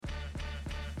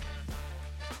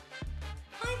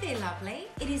there, lovely.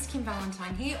 It is Kim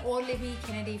Valentine here, or Libby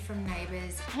Kennedy from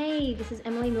Neighbours. Hey, this is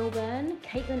Emily Milburn,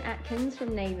 Caitlin Atkins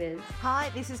from Neighbours. Hi,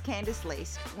 this is Candice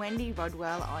Least, Wendy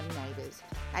Rodwell on Neighbours,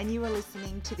 and you are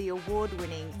listening to the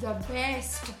award-winning, the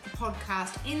best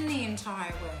podcast in the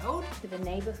entire world, to the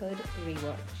Neighbourhood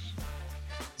Rewatch.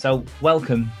 So,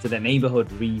 welcome to the Neighbourhood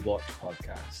Rewatch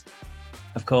podcast.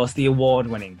 Of course, the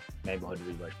award-winning Neighbourhood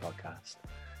Rewatch podcast.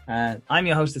 I'm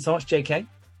your host, The Torch, JK.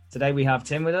 Today we have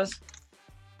Tim with us.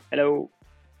 Hello.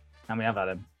 And we have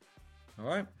Adam. All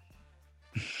right.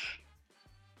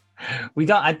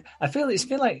 I feel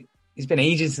like it's been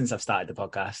ages since I've started the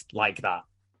podcast like that.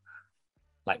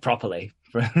 Like properly,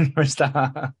 for a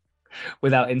start,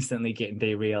 without instantly getting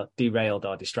derailed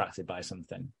or distracted by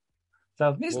something.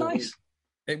 So it's nice.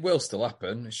 It will still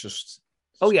happen. It's just...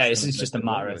 It's just a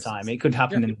matter of time. It could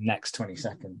happen in the next 20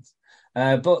 seconds.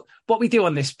 But what we do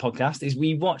on this podcast is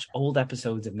we watch old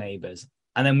episodes of Neighbours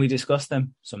and then we discuss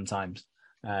them sometimes.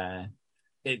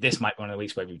 This might be one of the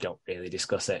weeks where we don't really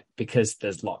discuss it because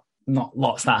there's not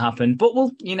lots that happen. But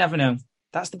you never know.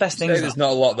 That's the best thing. There's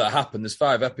not a lot that happened. There's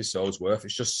 5 episodes worth. It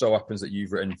just so happens that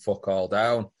you've written fuck all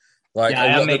down.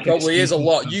 There probably is a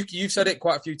lot. You've said it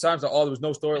quite a few times that, there was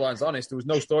no storylines. Honest, there was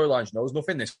no storylines. No, there's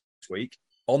nothing this week.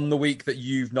 On the week that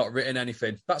you've not written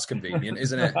anything. That's convenient,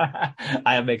 isn't it?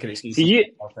 I am making excuses. So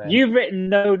you've written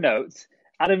no notes.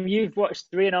 Adam, you've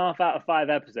watched 3.5 out of 5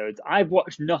 episodes. I've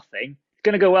watched nothing. It's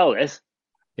going to go well, this.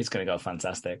 It's going to go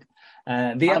fantastic.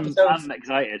 I'm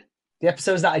excited. The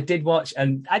episodes that I did watch,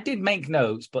 and I did make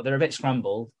notes, but they're a bit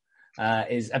scrambled,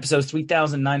 is episodes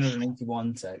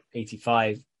 3,981 to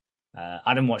 85.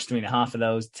 Adam watched 3.5 of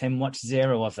those. Tim watched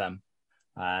 0 of them.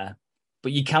 But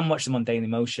you can watch them on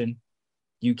Dailymotion.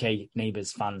 UK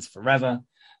Neighbours Fans Forever.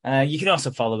 You can also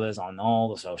follow us on all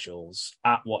the socials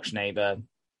at Watch Neighbour,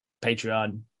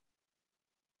 Patreon,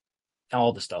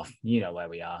 all the stuff. You know where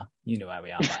we are.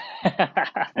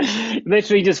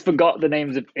 Literally just forgot the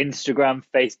names of Instagram,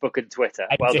 Facebook, and Twitter.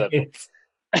 Well done.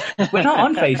 We're not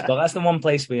on Facebook. That's the one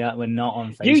place we are. We're not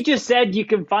on Facebook. You just said you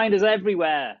can find us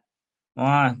everywhere. No,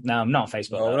 I'm not on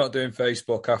Facebook. No, we're not doing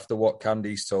Facebook after what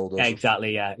Candice told us. Yeah,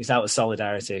 exactly, yeah. It's out of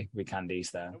solidarity with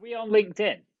Candice there. Are we on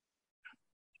LinkedIn?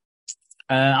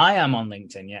 I am on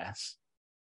LinkedIn, yes.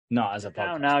 Not as a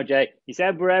podcast. Now, Jay. You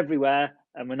said we're everywhere,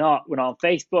 and we're not on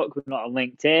Facebook, we're not on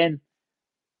LinkedIn.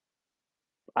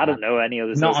 I don't know any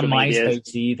other social medias. Not on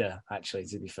MySpace either, actually,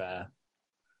 to be fair.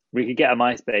 We could get a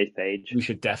MySpace page. We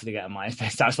should definitely get a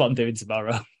MySpace. That's what I'm doing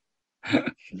tomorrow.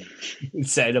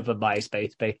 Setting up a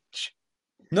MySpace page.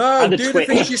 No, do the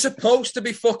things you're supposed to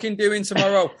be fucking doing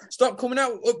tomorrow. Stop coming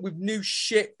out with new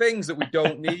shit things that we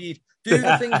don't need. Do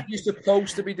the things you're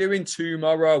supposed to be doing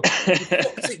tomorrow. If you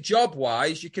fucked it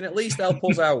job-wise, you can at least help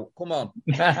us out. Come on.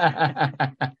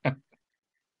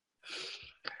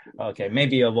 Okay,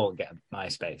 maybe I won't get a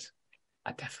MySpace.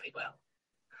 I definitely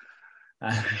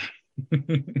will.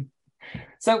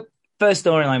 So, first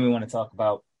storyline we want to talk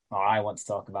about, or I want to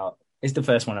talk about, is the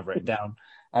first one I've written down.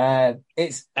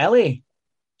 It's Ellie.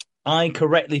 I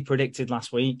correctly predicted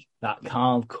last week that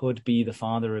Carl could be the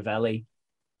father of Ellie.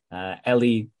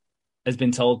 Ellie has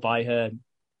been told by her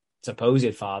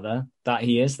supposed father that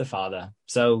he is the father.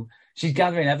 So she's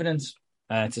gathering evidence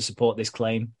to support this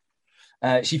claim.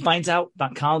 She finds out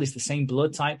that Carl is the same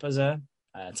blood type as her,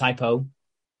 type O,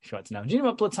 if you want to know. Do you know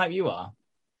what blood type you are?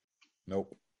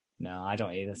 Nope. No, I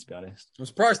don't either, to be honest. I'm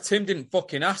surprised Tim didn't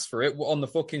fucking ask for it on the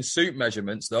fucking suit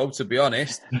measurements, though, to be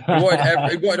honest. He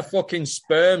wanted a fucking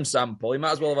sperm sample. He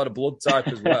might as well have had a blood type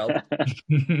as well.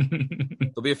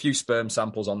 There'll be a few sperm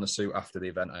samples on the suit after the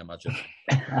event, I imagine.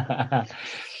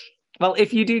 Well,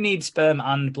 if you do need sperm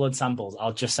and blood samples,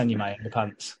 I'll just send you my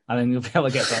underpants, and then you'll be able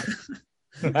to get them.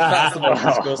 That's the most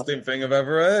disgusting thing I've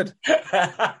ever heard.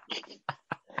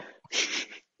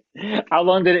 How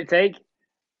long did it take?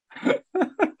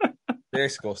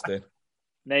 Disgusting.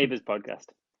 Neighbours podcast.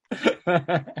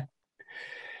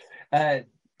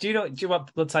 Do you know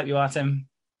what blood type you are, Tim?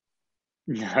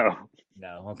 No.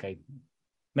 Okay.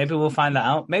 Maybe we'll find that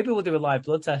out. Maybe we'll do a live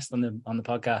blood test on the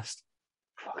podcast.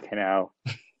 Fucking hell.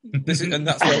 And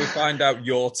that's where we find out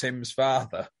you're Tim's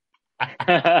father.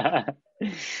 In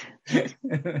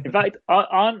fact,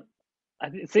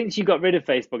 since you got rid of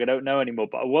Facebook, I don't know anymore,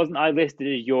 but wasn't I listed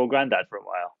as your granddad for a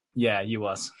while? Yeah, you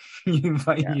was.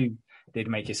 You did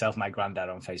make yourself my granddad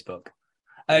on Facebook.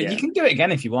 You can do it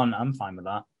again if you want. I'm fine with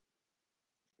that.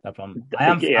 No problem.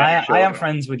 I am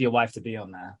friends with your wife to be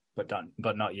on there, but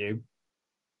not you.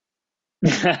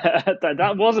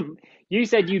 that wasn't. You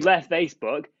said you left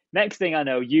Facebook. Next thing I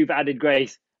know, you've added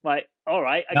Grace. Like, all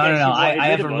right. No. I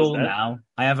have a rule now.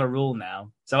 I have a rule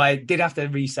now. So I did have to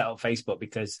reset up Facebook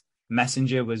because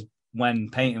Messenger was when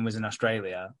Peyton was in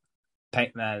Australia,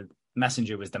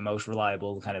 Messenger was the most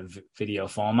reliable kind of video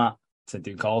format to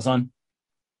do calls on.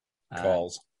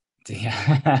 Calls.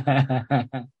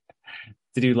 To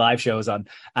do live shows on.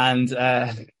 And so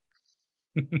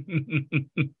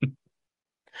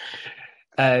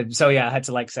yeah, I had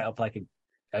to set up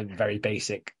a very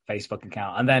basic Facebook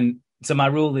account. And then, so my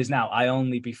rule is now I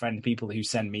only befriend people who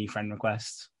send me friend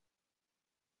requests.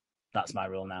 That's my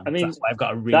rule now. I mean, that's why I've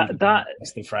got a really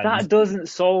list of friends. That doesn't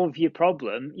solve your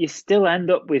problem. You still end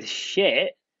up with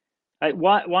shit.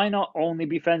 Why not only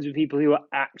be friends with people who are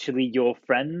actually your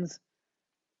friends?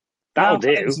 That'll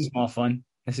do. This is more fun.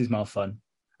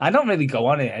 I don't really go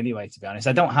on it anyway, to be honest.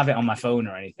 I don't have it on my phone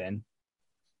or anything.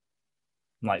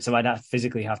 So I'd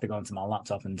physically have to go onto my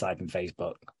laptop and type in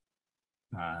Facebook,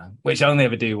 which I only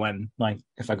ever do when,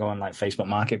 if I go on Facebook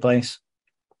Marketplace.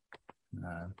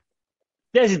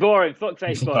 This is boring. Fuck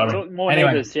Facebook. Fuck more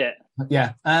neighbours shit.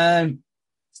 Yeah.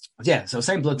 So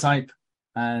same blood type.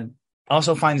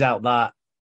 Also finds out that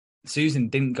Susan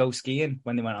didn't go skiing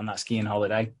when they went on that skiing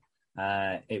holiday.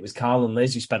 It was Carl and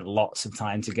Liz who spent lots of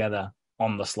time together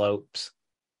on the slopes.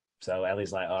 So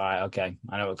Ellie's like, all right, okay,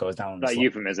 I know what goes down on the slopes.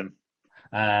 Euphemism.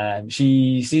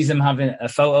 She sees them having a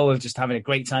photo of just having a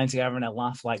great time together and a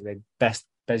laugh like the best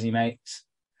busy mates.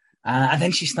 And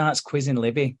then she starts quizzing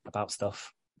Libby about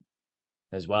stuff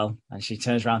as well. And she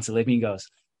turns around to Libby and goes,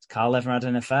 has Carl ever had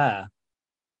an affair?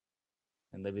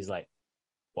 And Libby's like,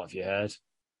 what have you heard?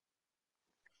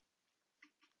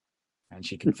 And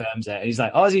she confirms it. And he's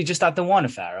like, oh, has he just had the one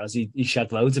affair? Or has he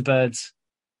shed loads of birds?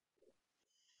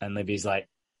 And Libby's like,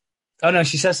 oh, no,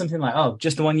 she says something like, oh,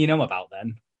 just the one you know about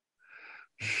then.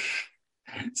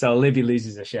 So Libby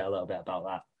loses her shit a little bit about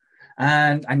that.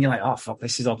 And you're like, oh, fuck,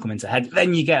 this is all coming to head.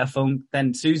 Then you get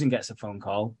then Susan gets a phone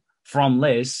call from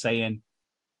Liz saying,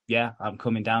 yeah, I'm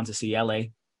coming down to see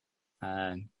Ellie.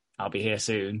 And I'll be here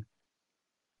soon.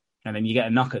 And then you get a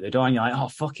knock at the door and you're like, oh,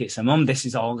 fuck, it's her mum. This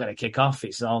is all going to kick off.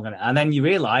 It's all going to... And then you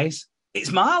realise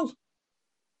it's Mal.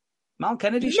 Mal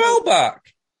Kennedy.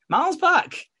 Mal's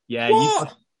back. Yeah.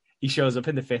 What? He shows up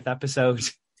in the 5th episode.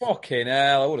 Fucking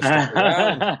hell, I would have stuck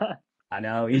around. I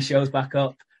know, he shows back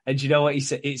up. And do you know what he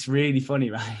said? It's really funny,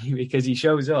 right? Because he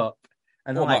shows up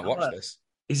and they're like, watch this.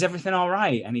 Is everything all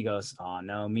right? And he goes, oh,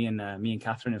 no, me and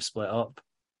Catherine have split up.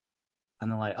 And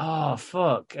they're like, oh,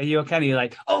 fuck, are you okay? And you're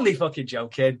like, only fucking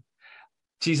joking.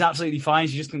 She's absolutely fine.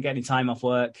 She just couldn't get any time off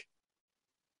work.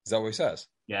 Is that what he says?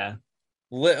 Yeah.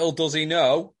 Little does he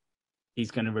know.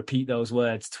 He's going to repeat those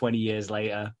words 20 years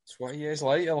later. 20 years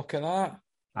later, look at that.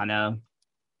 I know.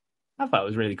 I thought it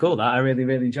was really cool, that. I really,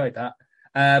 really enjoyed that.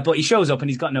 But he shows up and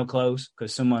he's got no clothes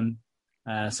because someone's...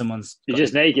 He's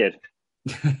just naked.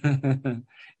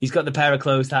 He's got the pair of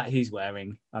clothes that he's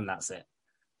wearing and that's it.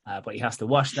 But he has to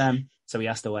wash them, so he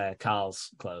has to wear Carl's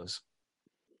clothes,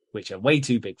 which are way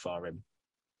too big for him.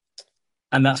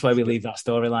 And that's where we leave that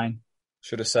storyline.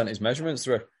 Should have sent his measurements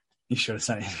through. He should have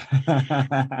sent it.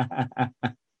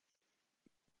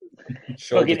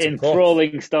 Fucking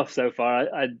enthralling stuff so far.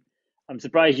 I'm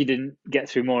surprised you didn't get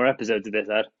through more episodes of this,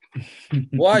 Ed.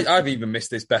 Well, I've even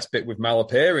missed this best bit with Mal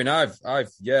appearing. I've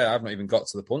not even got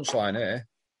to the punchline here.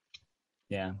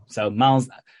 Yeah. So Mal's,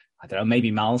 I don't know,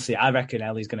 maybe Mal's. I reckon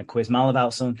Ellie's going to quiz Mal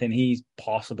about something. He's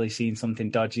possibly seen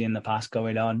something dodgy in the past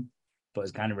going on, but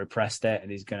has kind of repressed it, and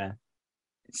he's going to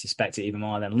suspect it even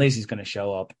more. Then Liz is going to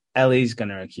show up. Ellie's going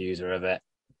to accuse her of it.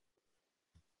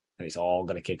 And it's all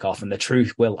going to kick off, and the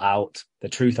truth will out. The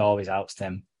truth always outs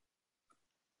him.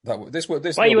 This Why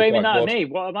are you aiming that at me?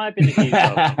 What have I been accused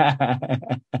of?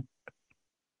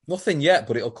 Nothing yet,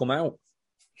 but it'll come out.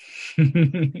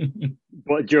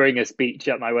 What, during a speech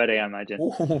at my wedding, I imagine?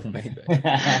 Ooh, maybe.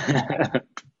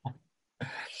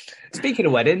 Speaking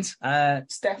of weddings,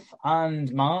 Steph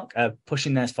and Mark are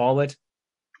pushing theirs forward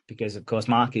because, of course,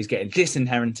 Mark is getting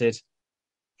disinherited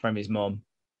from his mum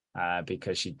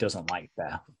because she doesn't like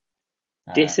Steph.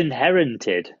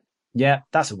 Disinherited? Yeah,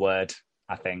 that's a word,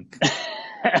 I think.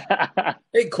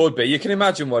 It could be. You can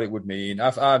imagine what it would mean.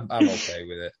 I'm okay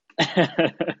with it.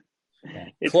 Yeah.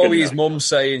 Chloe's mum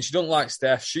saying she doesn't like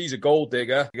Steph. She's a gold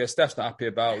digger. Steph's not happy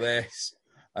about this.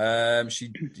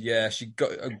 She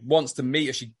wants to meet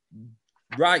her. She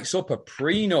writes up a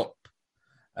prenup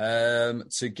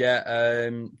to get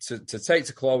to take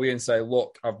to Chloe and say,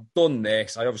 look, I've done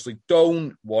this. I obviously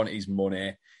don't want his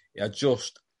money. I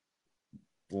just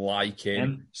like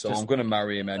him, so I'm going to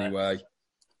marry him anyway.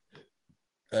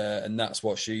 And that's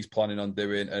what she's planning on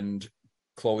doing. And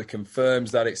Chloe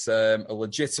confirms that it's a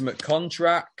legitimate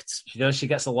contract. She does. She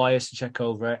gets the lawyers to check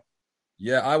over it.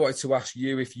 Yeah, I wanted to ask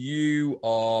you if you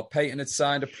or Peyton had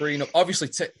signed a prenup. Obviously,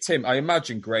 Tim, I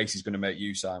imagine Grace is going to make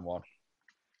you sign one.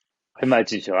 I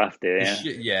imagine she'll have to, yeah.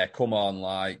 Yeah, come on,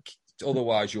 like,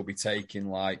 otherwise you'll be taking,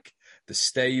 like, the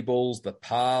stables, the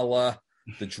parlour,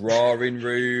 the drawing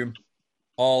room,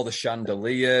 all the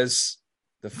chandeliers,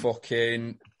 the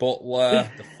fucking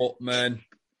butler, the footman,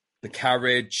 the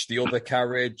carriage, the other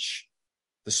carriage,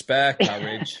 the spare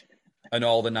carriage, and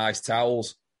all the nice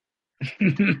towels.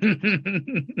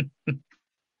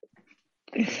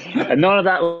 And none of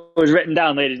that was written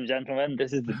down, ladies and gentlemen.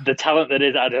 This is the talent that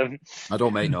is Adam. I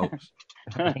don't make notes.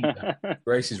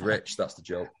 Grace is rich. That's the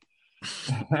joke.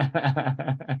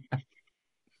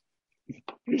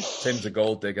 Tim's a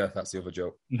gold digger. That's the other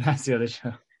joke. That's the other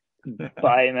joke. But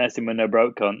I ain't messing with no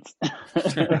broke cunts.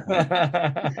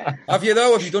 Have you,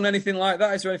 though? Have you done anything like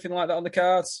that? Is there anything like that on the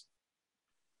cards?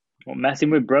 What, messing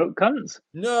with broke cunts?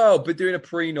 No, but doing a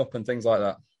prenup and things like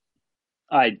that.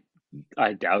 I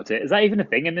doubt it. Is that even a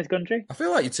thing in this country? I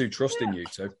feel like you're too trusting, you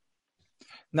two.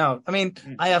 No, I mean,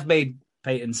 I have made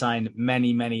Peyton sign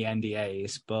many, many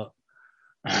NDAs, but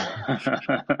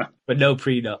no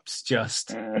prenups.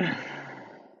 Just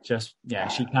yeah,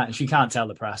 she can't tell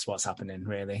the press what's happening,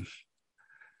 really.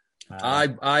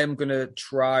 I am going to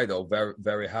try, though, very,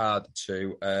 very hard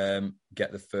to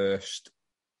get the first,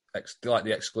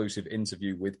 the exclusive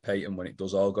interview with Peyton when it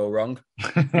does all go wrong.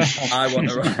 I want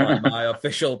to run my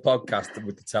official podcast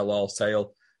with the tell-all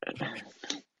tale.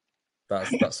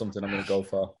 That's something I'm going to go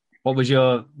for. What would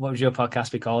your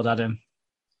podcast be called, Adam?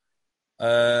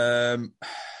 I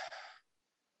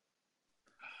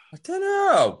don't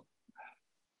know.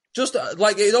 Just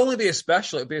like it'd only be a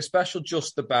special. It'd be a special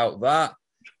just about that.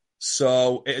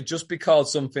 So it'd just be called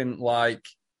something like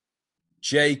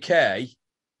JK.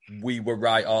 We were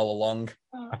right all along.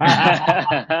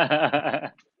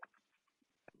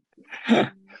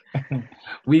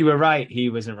 We were right. He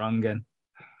was a wrong un.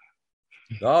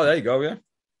 Oh, there you go. Yeah,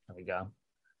 there we go.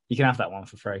 You can have that one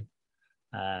for free.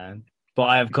 But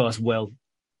I, of course, will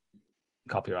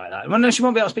copyright that. Well, no, she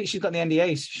won't be able to speak. She's got the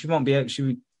NDAs. She won't be able.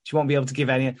 She won't be able to give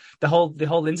any. The whole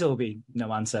Lindsay will be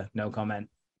no answer, no comment.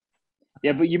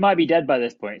 Yeah, but you might be dead by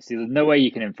this point, so there's no way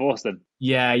you can enforce them.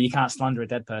 Yeah, you can't slander a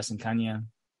dead person, can you?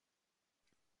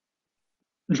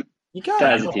 You can't.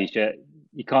 That is a t-shirt.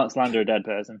 You can't slander a dead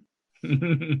person.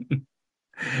 And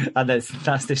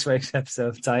that's this week's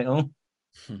episode title.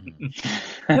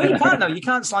 No, you can't. No, you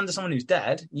can't slander someone who's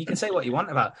dead. You can say what you want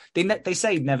about. They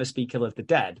say never speak ill of the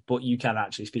dead, but you can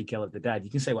actually speak ill of the dead. You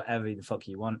can say whatever the fuck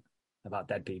you want about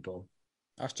dead people.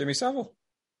 Ask Jimmy Savile.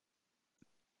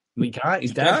 We can't.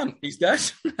 He's dead. He's dead.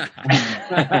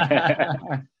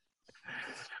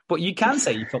 But you can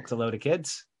say you fucked a load of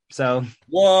kids. So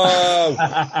whoa,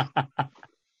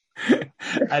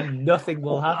 and nothing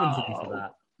will happen to you for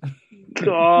that.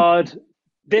 God.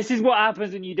 This is what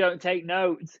happens when you don't take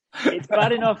notes. It's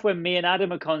bad enough when me and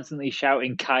Adam are constantly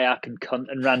shouting kayak and cunt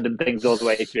and random things all the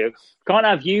way through. Can't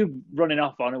have you running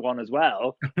off on one as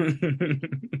well. Why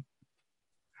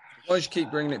don't you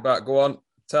keep bringing it back? Go on.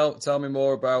 Tell me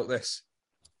more about this.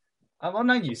 Well,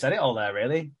 no, you said it all there,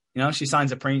 really. You know, she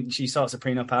sorts a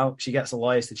prenup out. She gets the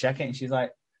lawyers to check it, and she's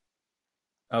like,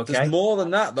 okay. There's more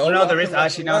than that, though. Oh, no, there is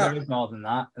more than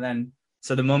that. And then,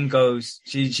 so the mum goes,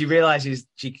 she realizes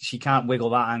she can't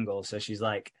wiggle that angle. So she's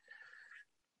like,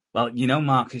 well, you know,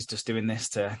 Mark is just doing this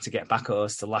to get back at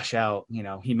us, to lash out. You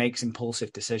know, he makes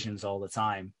impulsive decisions all the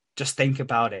time. Just think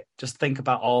about it. Just think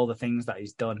about all the things that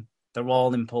he's done. They're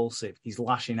all impulsive. He's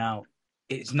lashing out.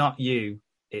 It's not you,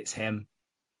 it's him.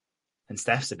 And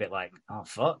Steph's a bit like, oh,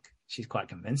 fuck. She's quite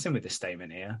convincing with this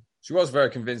statement here. She was very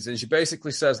convincing. She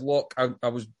basically says, look,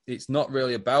 it's not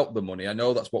really about the money. I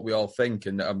know that's what we all think,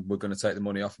 and we're going to take the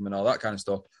money off him and all that kind of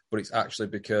stuff. But it's actually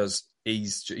because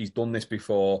he's done this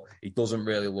before. He doesn't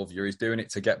really love you. He's doing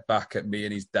it to get back at me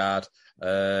and his dad.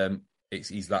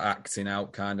 He's that acting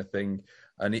out kind of thing.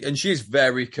 And she's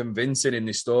very convincing in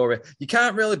this story. You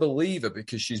can't really believe her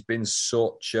because she's been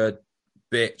such a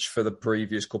bitch for the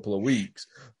previous couple of weeks,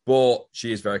 but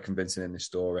she is very convincing in this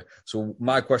story. So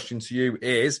my question to you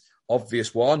is,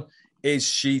 obvious one, is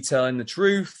she telling the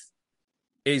truth?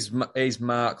 Is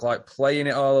Mark like playing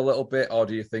it all a little bit, or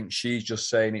do you think she's just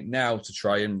saying it now to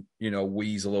try and, you know,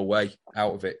 weasel away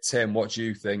out of it? Tim, what do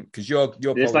you think? Because you're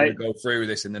probably going to go through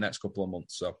this in the next couple of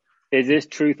months. So is this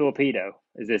truth or pedo?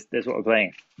 Is this what we're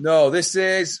playing? No, this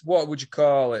is, what would you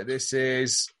call it? This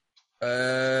is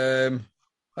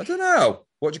I don't know.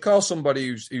 What do you call somebody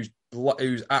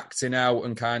who's acting out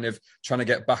and kind of trying to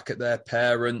get back at their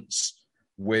parents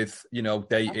with, you know,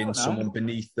 dating someone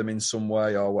beneath them in some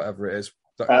way or whatever it is?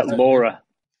 Laura.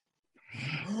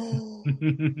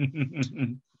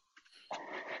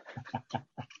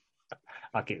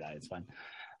 I'll keep that. It's fine.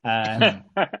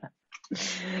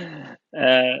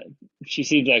 She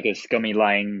seems like a scummy,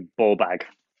 lying ball bag.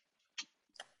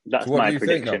 That's so what my do you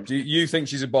prediction. think, though? Do you think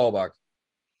she's a ball bag?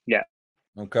 Yeah.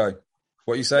 Okay.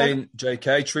 What are you saying,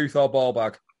 JK? Truth or ball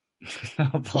bag?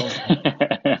 I'm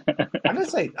gonna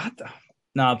say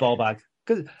no, ball bag.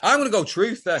 I'm gonna go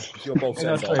truth then. If you're both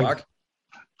saying ball bag.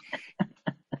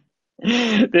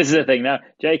 This is the thing now,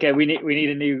 JK. We need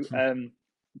a new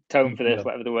tone for this.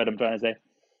 Whatever the word I'm trying to say.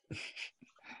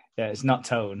 Yeah, it's not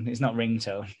tone. It's not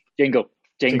ringtone. Jingle.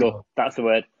 That's the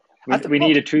word. We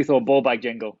need a truth or ball bag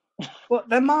jingle. Well,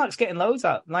 then Mark's getting loads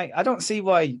out. Like, I don't see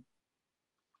why.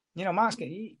 You know, Mark's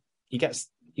getting.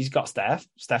 He's got Steph.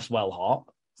 Steph's well hot.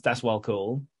 Steph's well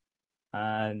cool.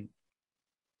 And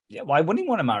yeah, why wouldn't he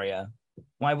want to marry her?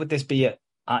 Why would this be at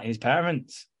his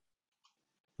parents?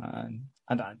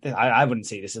 I wouldn't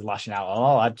see this as lashing out at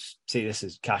all. I'd see this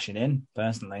as cashing in,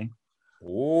 personally.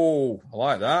 Oh, I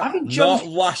like that. Not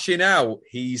lashing out,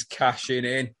 he's cashing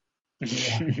in.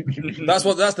 That's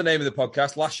the name of the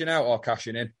podcast, lashing out or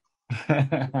cashing in.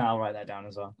 I'll write that down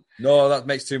as well. No, that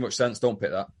makes too much sense. Don't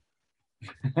pick that.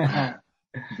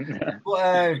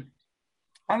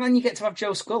 And then you get to have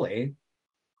Joe Scully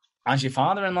as your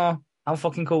father-in-law. How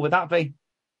fucking cool would that be?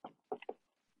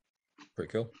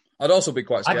 Pretty cool. I'd also be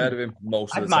quite scared of him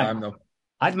most of the time, though.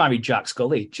 I'd marry Jack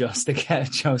Scully just to get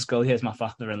Joe Scully as my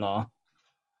father-in-law.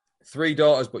 3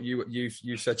 daughters, but you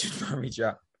said you'd marry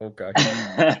Jack. Okay.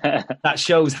 That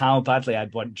shows how badly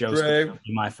I'd want Joe Scully to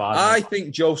be my father. I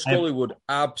think Joe Scully would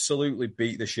absolutely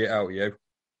beat the shit out of you.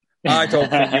 I don't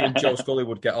think you and Joe Scully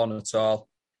would get on at all.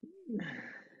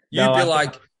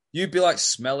 You'd be like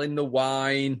smelling the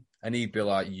wine, and he'd be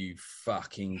like, "You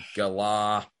fucking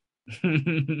galah."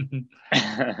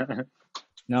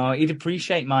 No, he'd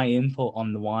appreciate my input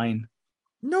on the wine.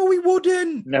 No, he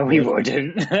wouldn't.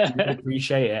 He'd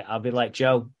appreciate it. I'll be like,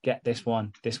 Joe, get this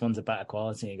one. This one's a better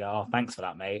quality. You go, oh, thanks for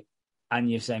that, mate. And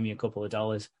you've saved me a couple of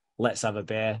dollars. Let's have a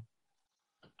beer.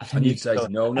 And you'd say,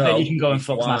 no. And then you can go and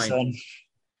fuck my son.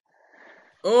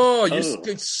 Oh,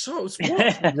 what's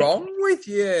wrong with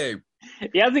you?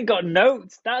 He hasn't got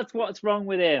notes. That's what's wrong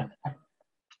with him.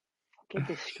 Fucking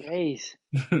disgrace.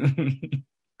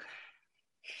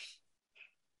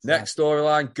 Next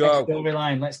storyline, go.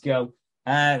 Let's go.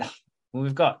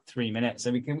 We've got 3 minutes,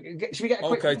 so should we get a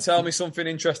quick Okay, tell me something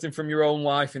interesting from your own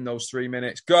life in those 3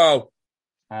 minutes. Go.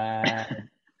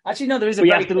 Actually, no, there is We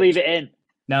have to leave it in.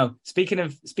 No, speaking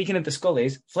of the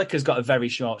Scullys, Flicker's got a very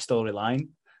short storyline.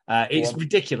 It's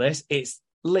ridiculous. It's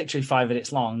literally 5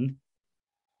 minutes long.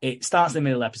 It starts in the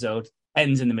middle of the episode,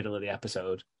 ends in the middle of the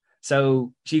episode.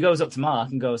 So she goes up to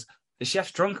Mark and goes, the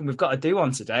chef's drunk and we've got to do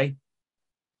one today.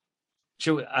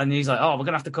 And he's like, oh, we're going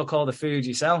to have to cook all the food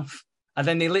yourself. And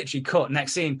then they literally cut.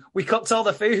 Next scene, we cooked all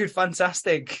the food.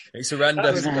 Fantastic. It's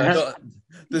horrendous.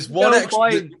 There's one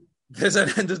extra.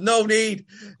 There's no need.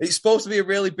 It's supposed to be a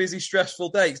really busy, stressful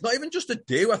day. It's not even just a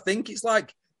do. I think it's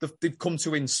like they've come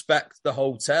to inspect the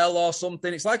hotel or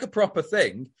something. It's like a proper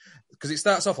thing because it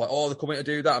starts off like, oh, they're coming to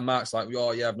do that. And Mark's like,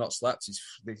 oh, yeah, I've not slept.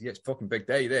 It's a fucking big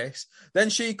day, this. Then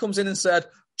she comes in and said,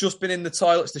 just been in the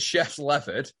toilets, the chef's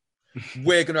levered.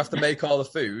 We're going to have to make all the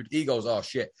food. He goes, oh,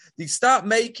 shit. They start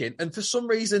making, and for some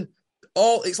reason,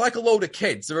 it's like a load of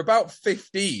kids. They're about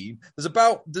 15. There's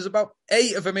about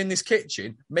 8 of them in this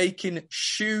kitchen making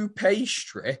choux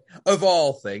pastry, of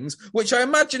all things, which I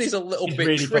imagine is a little bit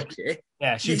really tricky.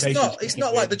 Yeah, it's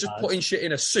not like they're just putting shit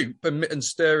in a soup and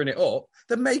stirring it up.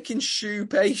 They're making choux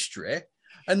pastry.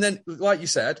 And then, like you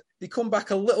said, they come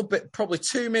back a little bit, probably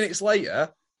 2 minutes later.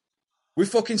 We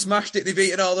fucking smashed it. They've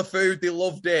eaten all the food. They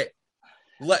loved it.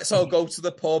 Let's all go to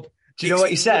the pub. Do you know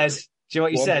what he says?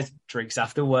 Drinks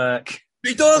after work.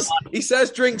 He does. He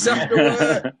says drinks after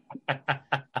work.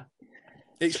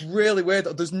 It's really weird.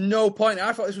 There's no point.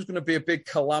 I thought this was going to be a big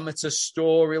calamitous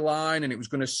storyline and it was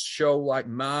going to show like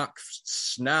Mark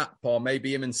snap, or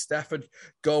maybe him and Steph would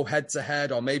go head to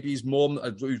head, or maybe his mum,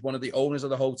 who's one of the owners of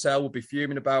the hotel, would be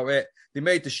fuming about it. They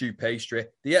made the choux pastry.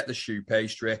 They ate the choux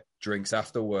pastry. Drinks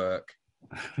after work.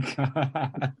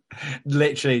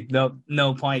 Literally,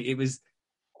 no point. It was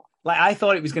like I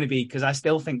thought it was going to be, because I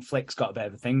still think Flick's got a bit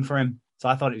of a thing for him. So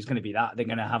I thought it was going to be that they're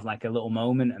going to have like a little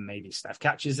moment, and maybe Steph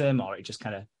catches him, or it just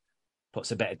kind of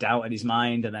puts a bit of doubt in his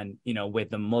mind, and then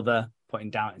with the mother putting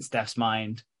doubt in Steph's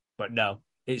mind. But no,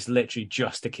 it's literally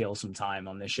just to kill some time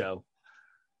on this show.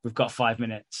 We've got 5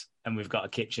 minutes, and we've got a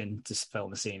kitchen to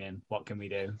film a scene in. What can we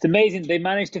do? It's amazing they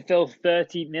managed to fill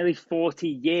nearly 40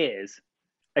 years.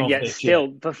 And yet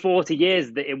still, for 40 years,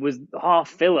 it was half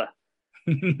filler.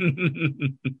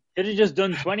 Should have just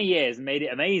done 20 years and made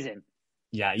it amazing.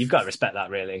 Yeah, you've got to respect that,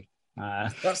 really.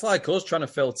 That's like us trying to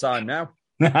fill time now.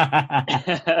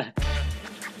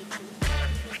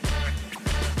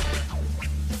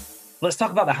 Let's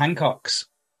talk about the Hancocks.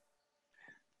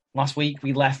 Last week,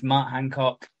 we left Matt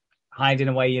Hancock hiding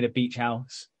away in a beach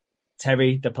house.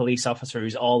 Terry, the police officer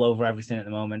who's all over everything at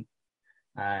the moment,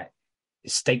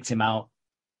 staked him out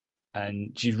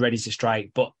and she's ready to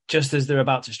strike. But just as they're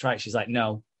about to strike, she's like,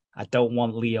 no, I don't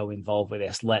want Leo involved with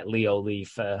this. Let Leo leave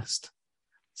first.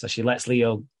 So she lets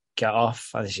Leo get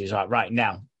off and she's like, right,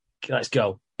 now, let's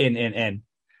go. In.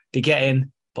 They get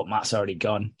in, but Matt's already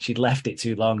gone. She'd left it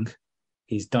too long.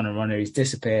 He's done a runner. He's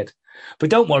disappeared. But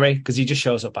don't worry, because he just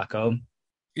shows up back home.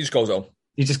 He just goes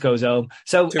home.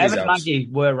 So Evan and Maggie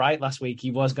were right last week.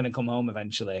 He was going to come home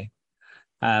eventually.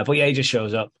 But yeah, he just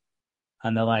shows up.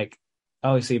 And they're like,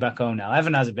 oh, so you're back home now.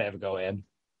 Evan has a bit of a go at him.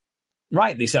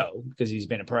 Rightly so, because he's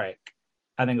been a prick.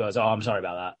 And then goes, oh, I'm sorry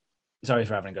about that. Sorry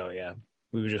for having a go at you.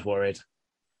 We were just worried.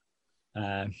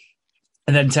 And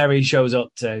then Terry shows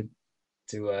up to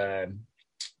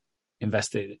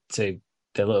investigate to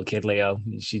the little kid Leo.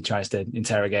 She tries to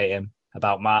interrogate him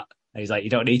about Matt. And he's like, you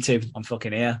don't need to. I'm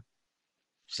fucking here.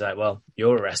 She's like, well,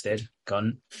 you're arrested,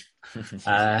 cunt.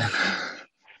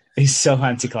 He's so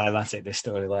anticlimactic, this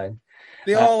storyline.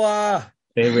 They all are.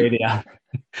 They really are.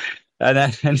 And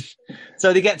then,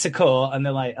 so they get to court and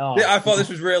they're like, oh. I thought this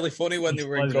was really funny when they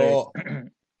were in court.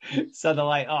 So they're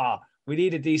like, oh, we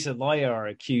need a decent lawyer or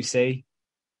a QC.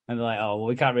 And they're like, oh, well,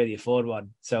 we can't really afford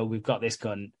one. So we've got this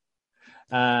cunt.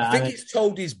 I think it's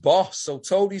Toadie's boss. So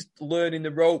Toadie's learning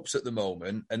the ropes at the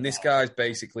moment. And this guy's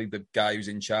basically the guy who's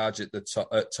in charge at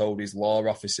Toadie's law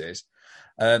offices.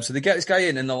 So they get this guy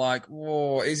in and they're like,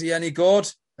 whoa, is he any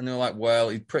good? And they're like, well,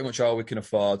 he's pretty much all we can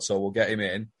afford, so we'll get him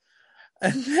in.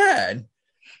 And then,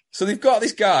 so they've got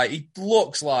this guy. He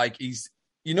looks like he's,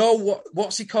 you know,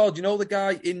 what's he called? You know the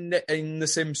guy in The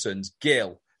Simpsons,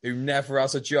 Gil, who never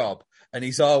has a job? And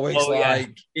he's always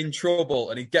in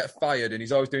trouble and he'd get fired and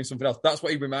he's always doing something else. That's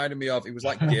what he reminded me of. He was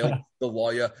like Gil, the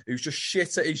lawyer, who's just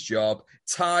shit at his job,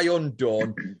 tie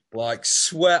undone, like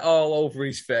sweat all over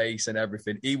his face and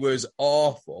everything. He was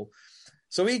awful.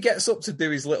 So he gets up to do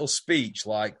his little speech,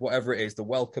 like whatever it is, the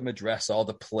welcome address or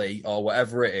the plea or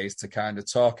whatever it is to kind of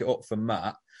talk it up for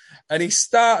Matt. And he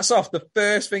starts off, the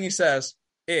first thing he says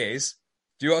is,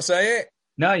 do you want to say it?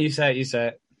 No, you say it.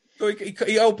 So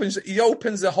he opens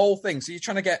the whole thing. So you're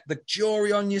trying to get the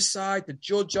jury on your side, the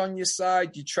judge on your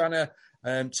side. You're trying to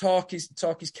talk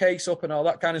his case up and all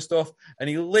that kind of stuff. And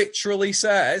he literally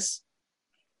says,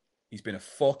 he's been a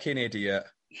fucking idiot.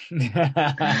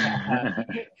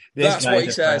 That's what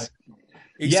he says.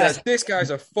 He says, this guy's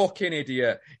a fucking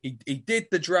idiot. He did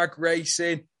the drag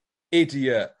racing,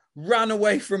 idiot. Ran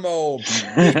away from home,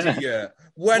 idiot.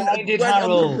 Went on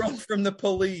the run from the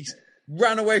police.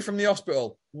 Ran away from the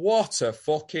hospital. What a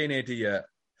fucking idiot.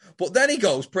 But then he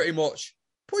goes pretty much,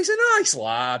 but he's a nice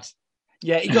lad.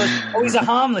 Yeah, he goes, oh, he's a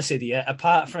harmless idiot,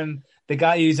 apart from the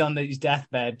guy who's on his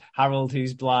deathbed, Harold,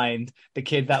 who's blind, the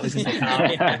kid that was in the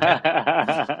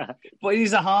car. But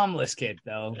he's a harmless kid,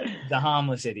 though. The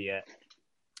harmless idiot.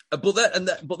 But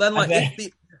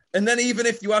then even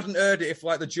if you hadn't heard it, if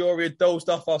like the jury had dozed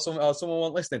off or someone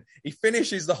wasn't listening, he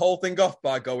finishes the whole thing off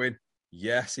by going,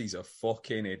 yes, he's a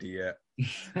fucking idiot.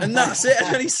 And that's it.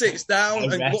 And then he sits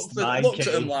down and looks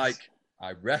at him like,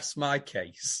 I rest my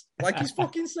case. Like he's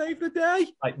fucking saved the day.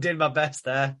 I did my best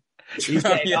there. He's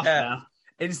getting off now.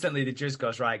 Instantly, the judge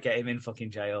goes, right, get him in fucking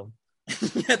jail.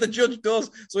 Yeah, the judge does.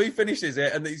 So he finishes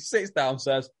it and he sits down,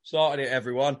 says, sorted it,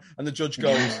 everyone. And the judge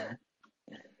goes,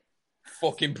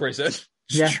 fucking prison.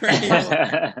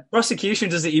 Yeah. Prosecution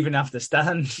doesn't even have to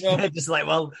stand. No. They're just like,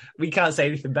 well, we can't say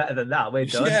anything better than that. We're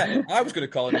done. Yeah, I was going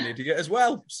to call him an idiot as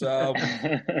well. So,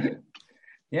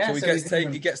 yeah, so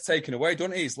he gets taken away,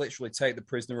 doesn't he? He's literally take the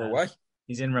prisoner away.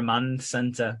 He's in remand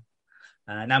centre.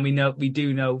 Now we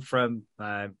do know from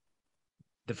the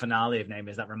finale of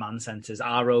Neighbours that remand centres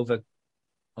are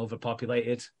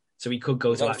overpopulated. So he could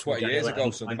go to. That was 20 years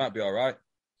ago, so they might be all right.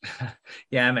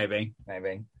 Yeah, maybe.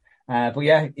 But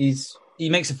yeah, he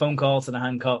makes a phone call to the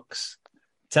Hancocks,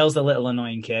 tells the little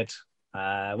annoying kid,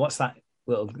 what's that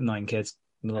little annoying kid?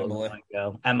 The little annoying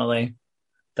girl, Emily,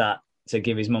 that to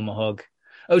give his mum a hug.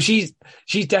 Oh, she's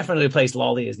definitely replaced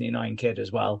Lolly as the annoying kid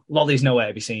as well. Lolly's nowhere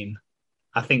to be seen.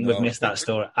 I think we've missed that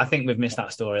story. I think we've missed that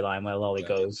storyline where Lolly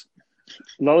goes.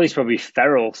 Lolly's probably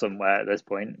feral somewhere at this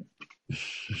point.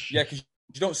 Yeah, because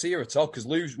you don't see her at all, because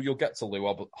you'll get to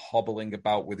Lou hobbling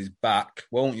about with his back,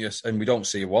 won't you? And we don't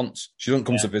see her once. She doesn't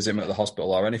come to visit him at the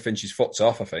hospital or anything. She's fucked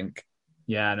off, I think.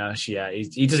 Yeah, no, he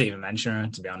doesn't even mention her,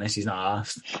 to be honest. He's not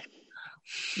asked.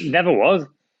 He never was.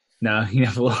 No, he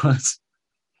never was.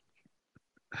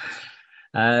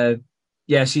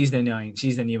 Yeah, she's the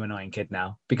new annoying kid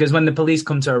now. Because when the police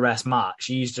come to arrest Matt,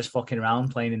 she's just fucking around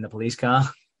playing in the police car.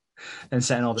 and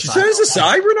setting all the. She turns the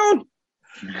siren on.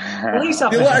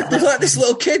 They let this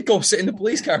little kid go sit in the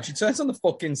police car. She turns on the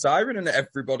fucking siren and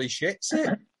everybody shits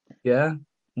it. Yeah,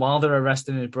 while they're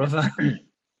arresting his brother.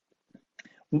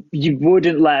 You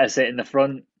wouldn't let her sit in the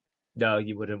front. No,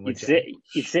 you wouldn't.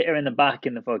 You'd sit her in the back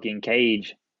in the fucking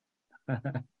cage. So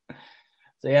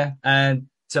yeah, and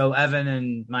so Evan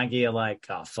and Maggie are like,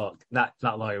 "Oh fuck, that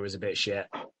lawyer was a bit shit."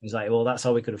 He's like, "Well, that's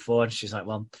all we could afford." She's like,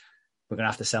 "Well, we're gonna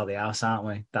have to sell the house, aren't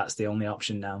we? That's the only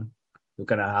option now. We're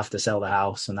gonna have to sell the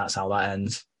house, and that's how that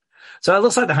ends." So it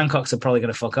looks like the Hancocks are probably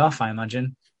gonna fuck off, I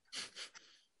imagine,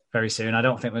 very soon. I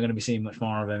don't think we're gonna be seeing much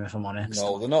more of him, if I'm honest.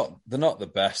 No, they're not the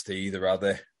best either, are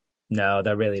they? No,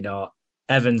 they're really not.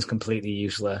 Evan's completely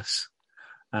useless.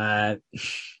 I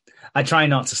try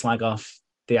not to slag off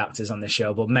the actors on this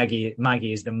show, but Maggie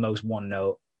is the most one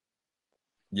note.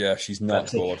 Yeah, she's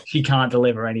not good. She can't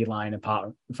deliver any line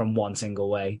apart from one single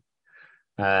way.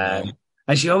 And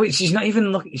she's not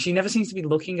even looking. She never seems to be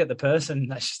looking at the person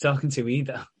that she's talking to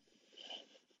either.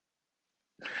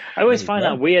 I always find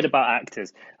that weird about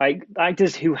actors, like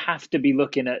actors who have to be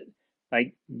looking at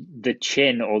like the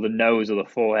chin or the nose or the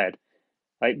forehead,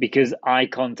 like because eye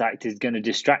contact is going to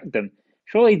distract them.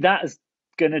 Surely that's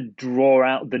going to draw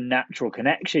out the natural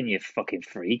connection, you fucking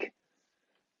freak.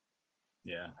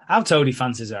 Yeah. How Toadie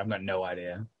fancies her, I've got no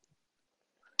idea.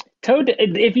 Toad,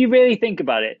 if you really think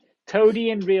about it, Toadie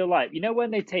in real life, you know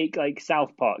when they take like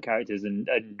South Park characters and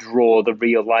draw the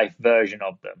real life version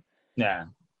of them? Yeah.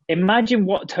 Imagine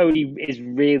what Toadie is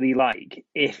really like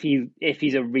if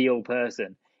he's a real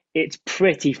person. It's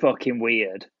pretty fucking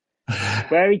weird.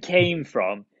 Where he came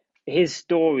from, his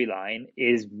storyline,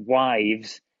 his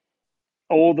wives,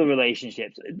 all the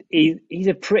relationships. He's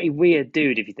a pretty weird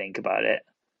dude if you think about it.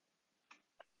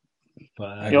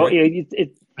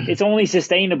 It's only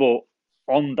sustainable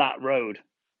on that road.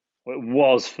 It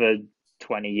was for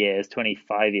 20 years,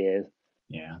 25 years.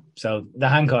 Yeah. So the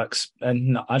Hancocks, and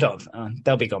no, I don't.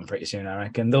 They'll be gone pretty soon, I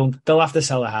reckon. They'll have to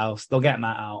sell a house. They'll get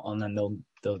Matt out, and then they'll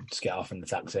just get off in the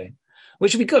taxi,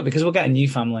 which would be good because we'll get a new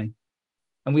family,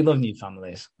 and we love new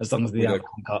families as long as they aren't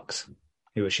Hancocks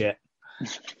who are shit.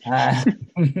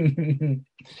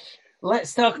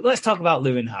 Let's talk about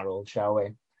Lou and Harold, shall we?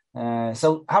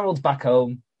 So Harold's back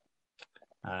home.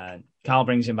 Carl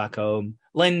brings him back home.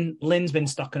 Lynn's been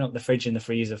stocking up the fridge and the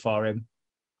freezer for him.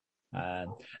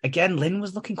 Again, Lynn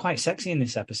was looking quite sexy in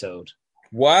this episode.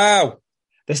 Wow.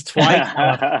 There's twice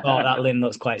I thought that Lynn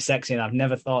looks quite sexy, and I've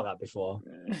never thought that before.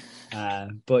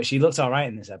 But she looks all right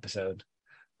in this episode.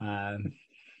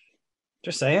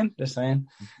 Just saying.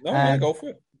 No, go for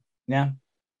it. Yeah.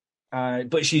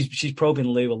 But she's probing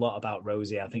Lou a lot about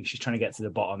Rosie. I think she's trying to get to the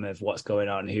bottom of what's going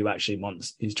on,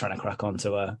 who's trying to crack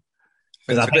onto her.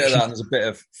 There's a bit of that, and there's a bit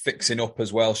of fixing up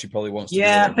as well. She probably wants to.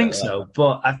 Yeah, I think so.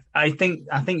 But I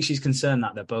think she's concerned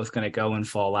that they're both going to go and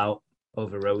fall out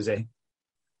over Rosie.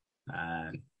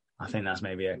 I think that's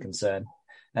maybe a concern.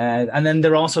 And then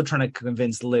they're also trying to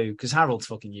convince Lou, because Harold's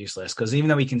fucking useless, because even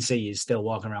though he can see, he's still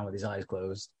walking around with his eyes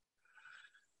closed.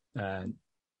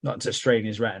 Not to strain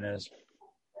his retinas.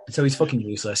 So he's fucking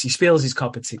useless. He spills his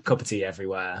cup of tea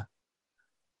everywhere.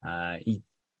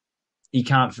 He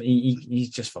can't. He's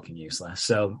just fucking useless.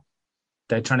 So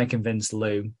they're trying to convince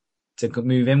Lou to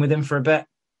move in with him for a bit,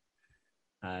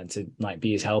 to like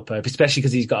be his helper, especially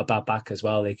because he's got a bad back as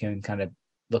well. They can kind of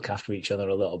look after each other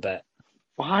a little bit.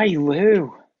 Why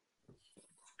Lou?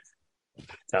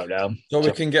 Don't know. So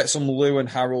we can get some Lou and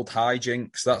Harold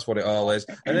hijinks. That's what it all is.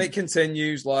 And it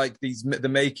continues like they're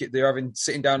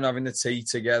sitting down and having the tea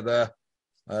together.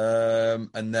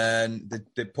 And then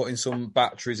they're putting some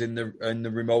batteries in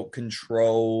the remote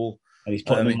control. And he's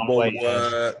putting them it won't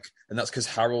work. And that's because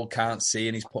Harold can't see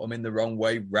and he's put them in the wrong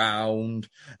way round.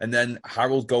 And then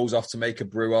Harold goes off to make a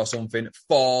brew or something,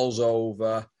 falls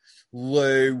over.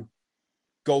 Lou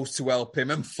goes to help him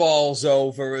and falls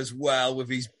over as well with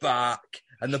his back.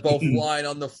 And they're both lying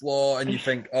on the floor, and you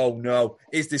think, oh no,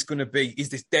 is this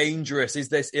dangerous?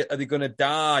 Are they going to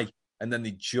die? And then they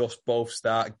just both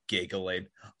start giggling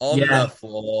on the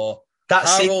floor.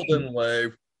 Harold and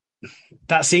Lou.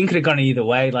 That scene could have gone either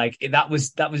way. Like that was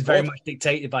very much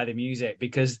dictated by the music,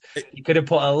 because you could have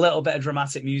put a little bit of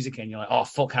dramatic music in. You're like, oh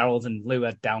fuck, Harold and Lou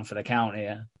are down for the count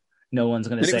here. No one's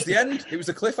going to say. It was the end. It was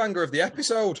the cliffhanger of the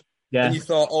episode. Yeah. And you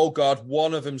thought, oh god,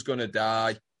 one of them's going to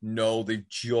die. No, they've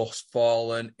just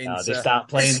fallen into they start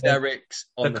playing hysterics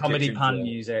the comedy pan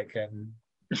music, and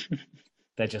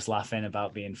they're just laughing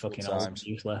about being fucking old and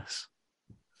useless.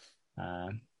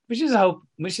 Which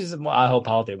is what I hope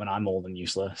I'll do when I'm old and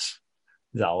useless.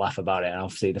 Is I'll laugh about it and I'll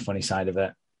see the funny side of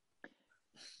it.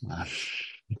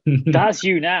 That's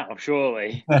you now,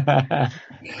 surely.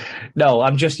 No,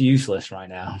 I'm just useless right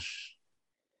now.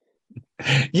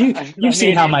 You've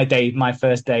seen how my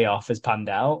first day off has panned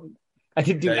out. I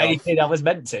didn't do anything I was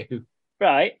meant to.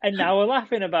 Right, and now we're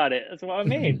laughing about it. That's what I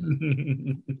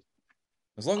mean.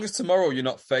 As long as tomorrow you're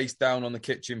not face down on the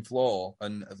kitchen floor,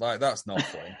 and like that's not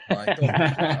fun. Like,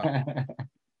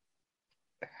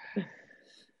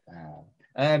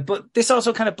 don't but this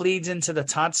also kind of bleeds into the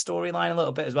Tad storyline a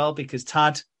little bit as well, because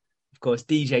Tad, of course,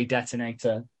 DJ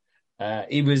Detonator,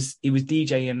 he was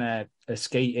DJing a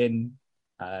skating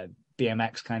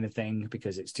BMX kind of thing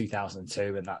because it's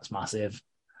 2002 and that's massive.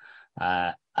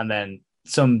 And then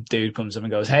some dude comes up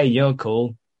and goes, "Hey, you're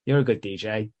cool. You're a good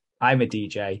DJ. I'm a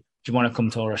DJ. Do you want to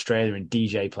come tour Australia and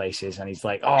DJ places?" And he's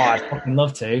like, "Oh, I'd fucking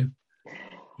love to,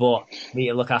 but need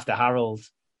to look after Harold."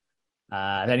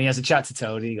 Then he has a chat to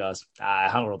Toadie. He goes,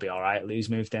 "Harold will be all right. Lou's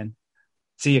moved in.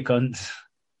 See you, cunt."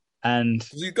 And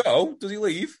does he go? Does he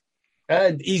leave?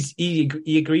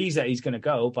 He agrees that he's going to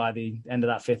go by the end of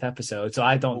that 5th episode. So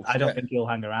I don't think he'll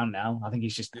hang around now. I think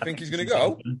he's just. You think he's going to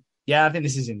go? Yeah, I think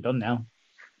this is him done now.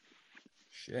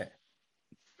 Shit.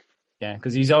 Yeah,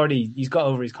 because he's got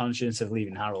over his conscience of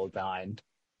leaving Harold behind.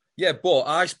 Yeah, but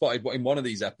I spotted in one of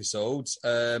these episodes,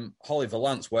 Holly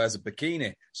Valance wears a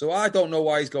bikini, so I don't know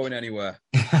why he's going anywhere.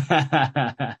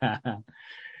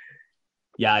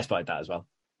 Yeah, I spotted that as well.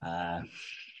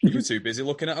 You were too busy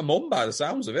looking at a mum by the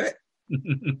sounds of it.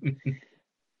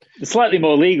 Slightly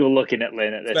more legal looking at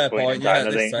Lynn at this point.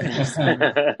 I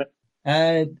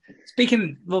think.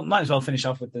 Speaking, well, might as well finish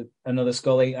off with another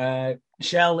Scully.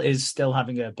 Shell is still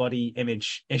having a body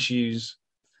image issues.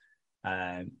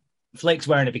 Flake's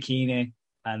wearing a bikini,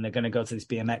 and they're going to go to this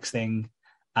BMX thing.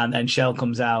 And then Shell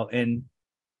comes out in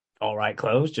all right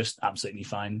clothes, just absolutely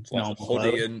fine. Like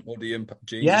hoodie and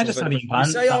jeans. Yeah, just hoodie and pants.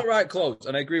 You say all right clothes,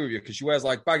 and I agree with you because she wears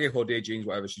like baggy hoodie, jeans,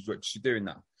 whatever. She's doing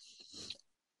that.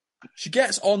 She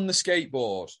gets on the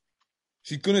skateboard.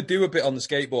 She's going to do a bit on the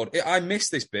skateboard. I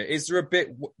missed this bit. Is there a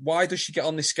bit? Why does she get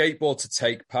on this skateboard to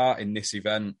take part in this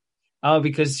event? Oh,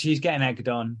 because she's getting egged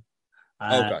on.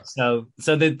 Okay. So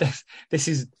this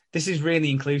is really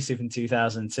inclusive in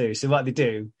 2002. So what they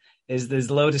do is there's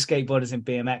a load of skateboarders and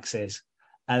BMXs,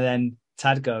 and then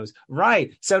Tad goes,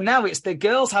 "Right, so now it's the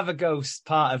girls have a go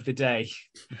part of the day."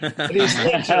 It is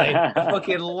literally a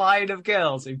fucking line of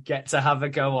girls who get to have a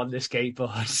go on the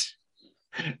skateboard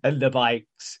and the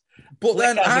bikes. But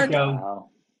then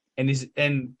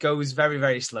and goes very,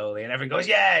 very slowly, and everyone goes,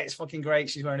 "Yeah, it's fucking great.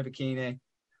 She's wearing a bikini."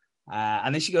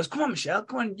 And then she goes, "Come on, Michelle,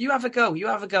 come on, you have a go.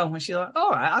 And she's like,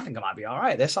 "All right, I think I might be all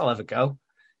right. I'll have a go."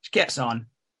 She gets on,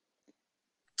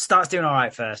 starts doing all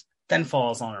right first, then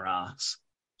falls on her ass.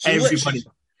 Everybody.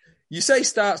 You say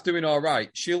starts doing all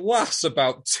right. She lasts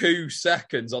about 2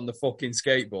 seconds on the fucking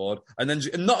skateboard, and then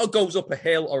not goes up a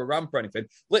hill or a ramp or anything.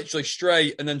 Literally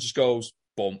straight, and then just goes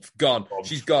bump, gone. Bump.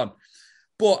 She's gone.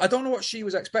 But I don't know what she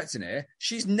was expecting here.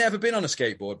 She's never been on a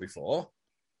skateboard before.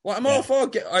 Like, I'm all for a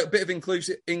bit of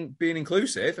being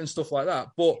inclusive and stuff like that.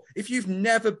 But if you've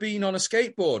never been on a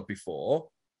skateboard before,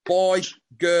 boy,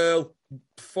 girl,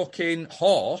 fucking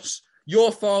horse,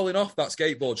 you're falling off that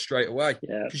skateboard straight away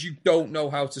because you don't know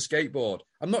how to skateboard.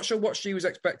 I'm not sure what she was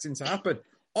expecting to happen.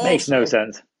 Also, makes no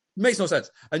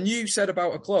sense. And you said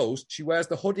about her clothes, she wears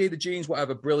the hoodie, the jeans,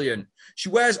 whatever, brilliant. She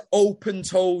wears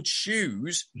open-toed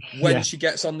shoes when she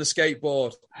gets on the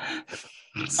skateboard.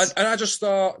 And I just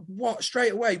thought, what,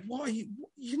 straight away, what are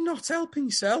you're not helping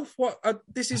yourself?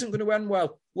 This isn't going to end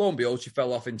well. Lo and behold, she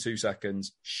fell off in 2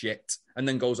 seconds. Shit. And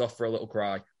then goes off for a little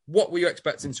cry. What were you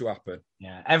expecting to happen?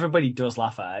 Yeah, everybody does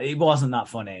laugh at her. It wasn't that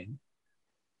funny.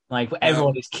 Like,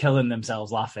 everyone is killing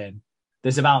themselves laughing.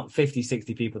 There's about 50,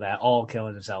 60 people there, all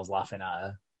killing themselves laughing at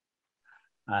her.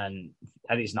 And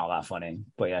it's not that funny.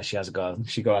 But yeah, she has a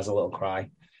little cry.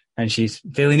 And she's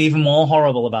feeling even more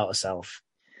horrible about herself.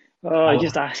 Oh,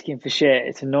 just asking for shit.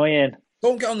 It's annoying.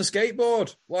 Don't get on the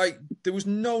skateboard. Like, there was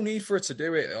no need for her to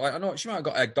do it. Like, I know she might have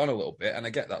got egged on a little bit, and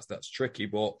I get that's tricky,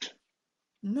 but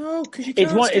no, because you can't.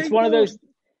 It's one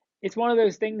of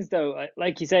those things, though.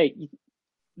 Like you say,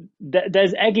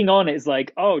 there's egging on. It's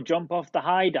like, oh, jump off the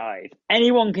high dive.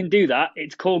 Anyone can do that.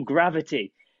 It's called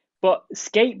gravity. But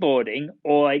skateboarding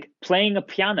or like playing a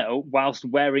piano whilst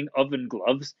wearing oven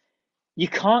gloves, you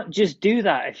can't just do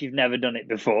that if you've never done it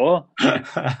before.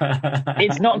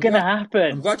 It's not going to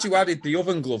happen. I'm glad you added the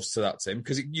oven gloves to that, Tim,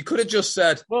 because you could have just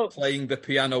said playing the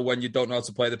piano when you don't know how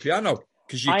to play the piano,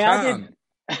 because you can.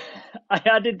 I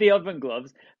added the oven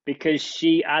gloves because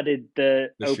she added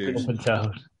the open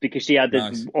toe, because she had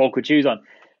the awkward shoes on.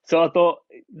 So I thought,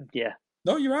 yeah.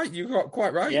 No, you're right. You got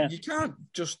quite right. Yeah. You can't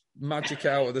just magic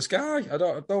it out of the sky. I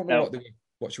don't know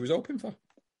what she was hoping for.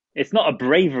 It's not a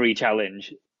bravery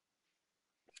challenge.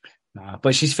 No,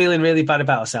 but she's feeling really bad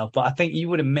about herself. But I think you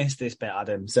would have missed this bit,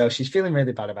 Adam. So she's feeling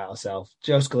really bad about herself.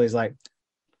 Joe Scully's like,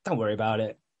 don't worry about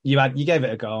it. You gave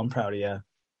it a go. I'm proud of you.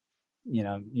 You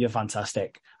know, you're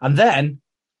fantastic. And then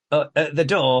at the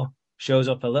door shows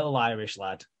up a little Irish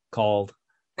lad called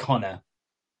Connor.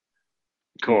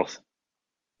 Of course.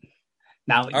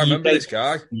 Now I remember this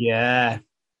guy. Yeah,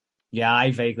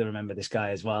 I vaguely remember this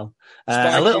guy as well.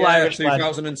 Spike, a little Irish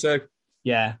 2002. lad.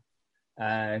 Yeah.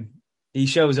 He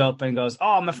shows up and goes,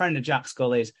 "Oh, I'm a friend of Jack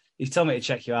Scully's. He's told me to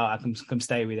check you out. I can come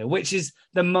stay with you," which is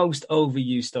the most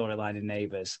overused storyline in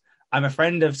Neighbours. I'm a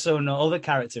friend of some other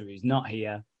character who's not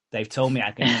here. They've told me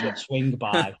I can swing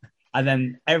by. And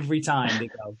then every time they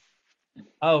go,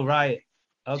 "Oh, right.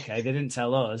 Okay, they didn't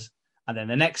tell us." And then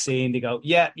the next scene, they go,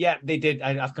 yeah, they did.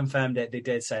 I've confirmed it. They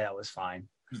did say I was fine.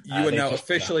 You are now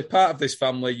officially part of this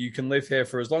family. You can live here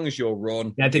for as long as you're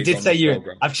run. Yeah, they did say you.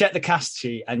 I've checked the cast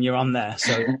sheet and you're on there.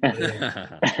 So,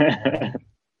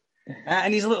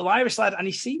 and he's a little Irish lad, and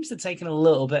he seems to have taken a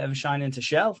little bit of a shine into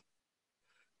Shell.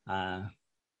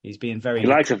 He's being very. He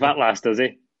likes a fat lass, does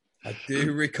he? I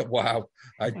do recall. Wow,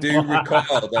 I do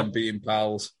recall them being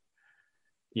pals.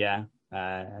 Yeah.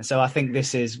 So I think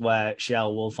this is where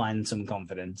Shell will find some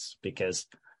confidence because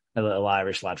a little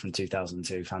Irish lad from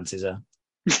 2002 fancies her.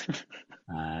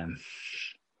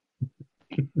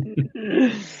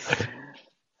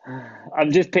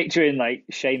 I'm just picturing like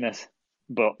Seamus,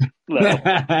 but little.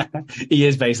 He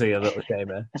is basically a little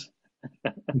Seamus.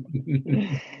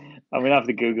 I'm gonna have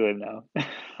to Google him now.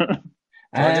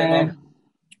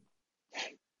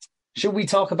 Should we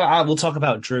talk about? We'll talk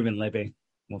about Drew and Libby.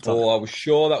 I was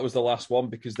sure that was the last one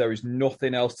because there is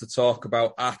nothing else to talk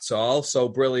about at all. So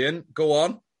brilliant. Go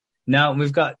on. No,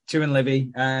 we've got Drew and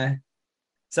Libby.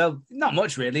 So not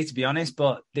much really, to be honest,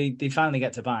 but they finally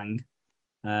get to bang.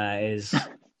 Is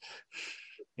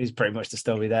pretty much the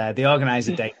story there. They organise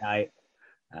a date night.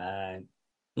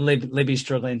 Libby's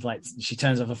struggling, like she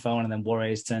turns off her phone and then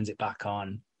worries, turns it back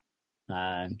on.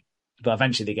 But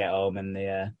eventually they get home and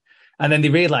then they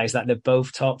realise that they've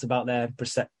both talked about their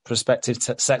prospective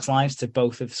sex lives to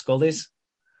both of Scullys.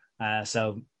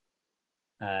 So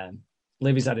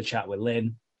Libby's had a chat with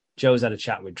Lynn, Joe's had a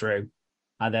chat with Drew,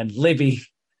 and then Libby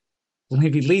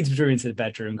leads Drew into the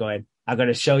bedroom going, "I've got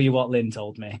to show you what Lynn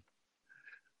told me."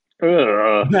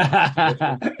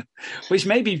 which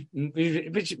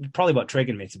probably what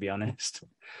triggered me, to be honest.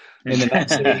 In the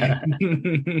next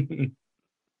scene.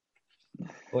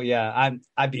 Well, yeah,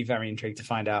 I'd be very intrigued to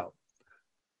find out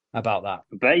about that.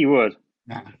 I bet you would.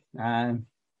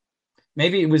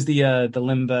 Maybe it was the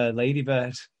limber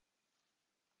ladybird.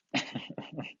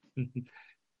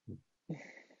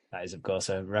 That is, of course,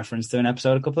 a reference to an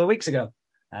episode a couple of weeks ago.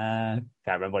 Can't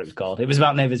remember what it was called. It was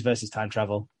about Neighbours versus time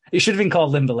travel. It should have been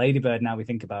called Limber Ladybird. Now we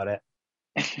think about it,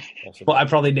 but I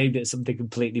probably named it something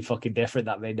completely fucking different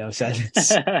that made no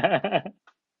sense.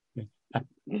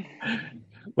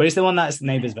 But it's the one that's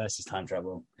Neighbours versus time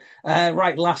travel.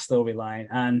 Right, last storyline,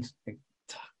 and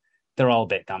they're all a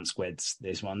bit damn squids.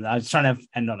 This one, I was trying to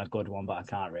end on a good one, but I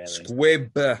can't really.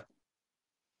 Squib.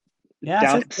 Yeah,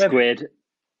 damn squid.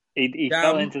 He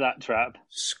fell into that trap.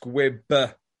 Squib.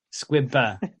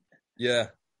 Yeah,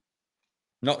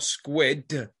 not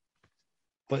squid.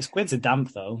 But squids are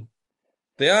damp, though.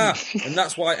 They are, and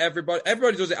that's why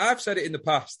everybody does it. I've said it in the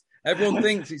past. Everyone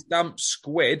thinks it's damp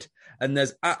squid, and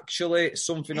there's actually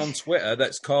something on Twitter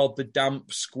that's called the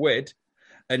damp squid.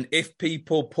 And if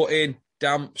people put in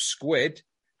damp squid,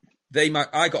 they might.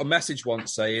 I got a message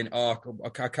once saying, "Oh,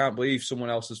 I can't believe someone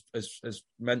else has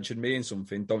mentioned me in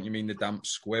something. Don't you mean the damp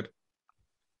squib?"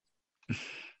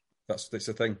 That's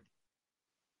a thing.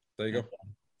 There you go.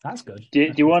 That's good.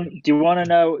 Do you want to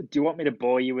know? Do you want me to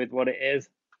bore you with what it is?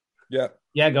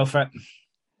 Yeah, go for it.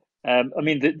 I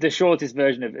mean, the shortest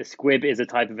version of a squib is a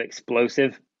type of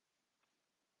explosive.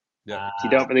 Yeah. So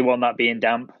you don't really want that being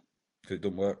damp. Because it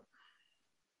doesn't work.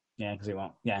 Yeah, because it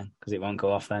won't. Yeah, because it won't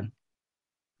go off then.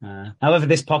 However,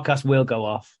 this podcast will go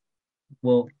off.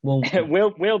 We'll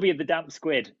be the damp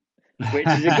squid, which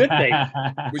is a good thing.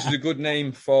 Which is a good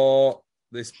name for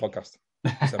this podcast.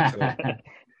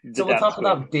 So we'll talk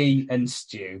about Dee and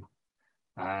Stu.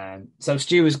 So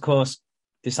Stu, has, of course,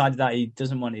 decided that he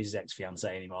doesn't want his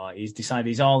ex-fiancée anymore. He's decided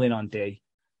he's all in on Dee.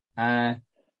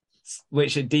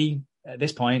 Which Dee, at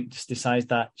this point, just decides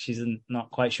that she's not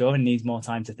quite sure and needs more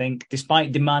time to think.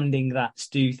 Despite demanding that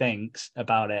Stu thinks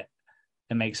about it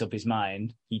and makes up his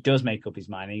mind, he does make up his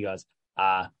mind. And he goes,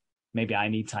 maybe I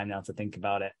need time now to think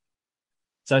about it.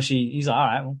 So he's like, all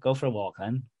right, well, go for a walk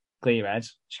then. Clear your head.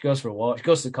 She goes for a walk. She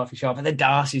goes to the coffee shop, and then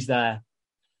Darcy's there.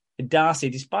 And Darcy,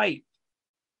 despite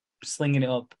slinging it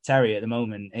up Terry at the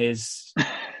moment is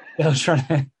still trying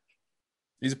to.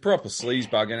 He's a proper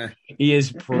sleazebag, isn't he? He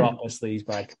is proper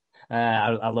sleazebag.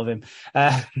 I love him.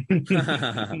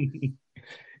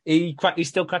 He's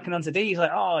still cracking on to D. He's like,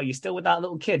 oh, you're still with that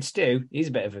little kid, Stu? He's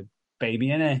a bit of a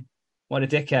baby, isn't he? What a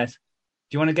dickhead. Do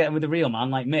you want to get him with a real man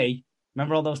like me?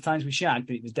 Remember all those times we shagged?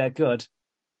 It was dead good.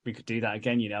 We could do that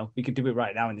again, you know. We could do it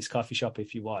right now in this coffee shop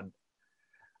if you want.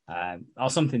 Or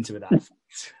something to that.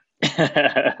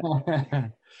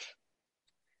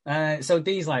 So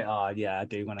Dee's like, oh, yeah, I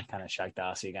do want to kind of shag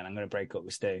Darcy again. I'm going to break up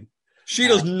with Stu. She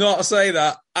does not say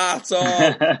that at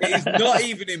all. It is not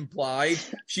even implied.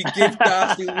 She gives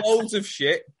Darcy loads of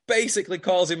shit, basically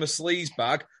calls him a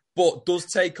sleazebag, but does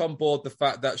take on board the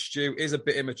fact that Stu is a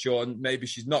bit immature and maybe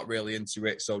she's not really into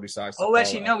it, so decides to. Oh,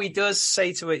 actually, no, he does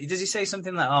say to it. Does he say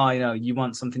something like, oh, you know, you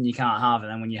want something you can't have,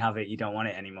 and then when you have it, you don't want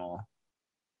it anymore?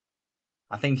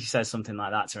 I think he says something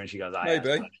like that to her, and she goes, oh, maybe.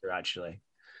 Yeah, that's true, actually.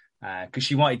 Because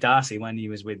she wanted Darcy when he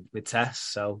was with Tess,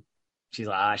 so she's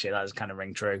like, actually, that does kind of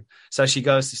ring true. So she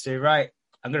goes to Stu, right,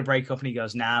 I'm going to break up. And he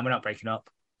goes, nah, we're not breaking up.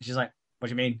 And she's like, what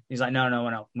do you mean? He's like,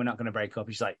 no, we're not going to break up.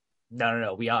 And she's like,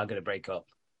 no, we are going to break up.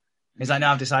 He's like, no,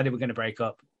 I've decided we're going to break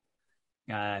up.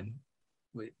 No,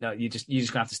 you're just going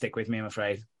to have to stick with me, I'm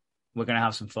afraid. We're going to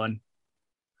have some fun.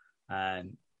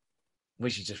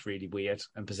 Which is just really weird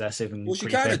and possessive. And well, she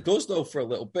kind of does, though, for a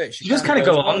little bit. She just kind of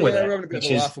go along with it. We're having a bit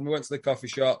of a laugh, and we went to the coffee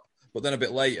shop. But then a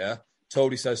bit later,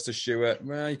 Toadie says to Stuart,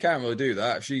 well, you can't really do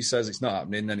that. If she says it's not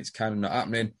happening, then it's kind of not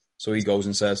happening. So he goes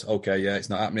and says, okay, yeah, it's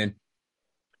not happening.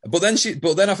 But then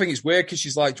I think it's weird because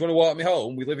she's like, do you want to walk me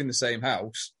home? We live in the same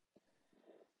house.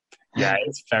 Yeah,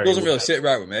 it's very. It doesn't really sit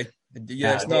right with me.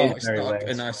 Yeah, it's not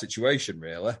a nice situation,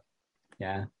 really.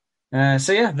 Yeah.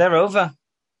 So yeah, they're over.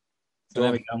 So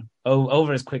there we go.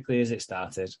 Over as quickly as it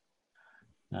started.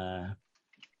 Yeah.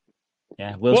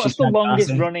 What's the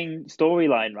longest running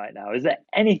storyline right now? Is there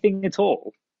anything at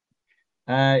all?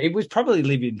 It was probably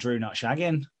Libby and Drew not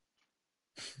shagging.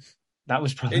 That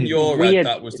was probably in your weird.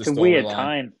 That was the storyline. It's a weird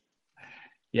time.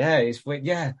 Yeah, it's weird.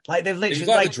 Yeah, like they've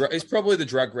literally. It's probably the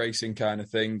drag racing kind of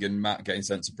thing, and Matt getting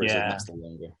sent to prison. That's the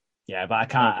longer. Yeah, but I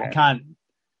can't.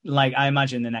 Like, I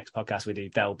imagine the next podcast we do,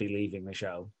 they'll be leaving the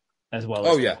show as well.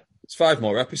 Oh yeah, it's 5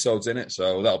 more episodes in it,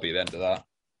 so that'll be the end of that.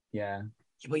 Yeah,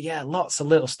 but yeah, lots of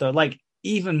little stuff. Like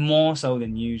even more so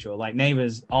than usual. Like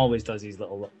Neighbours always does these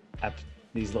little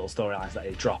storylines that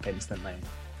they drop instantly.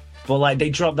 But like they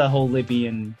dropped the whole Libby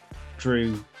and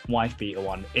Drew wife beater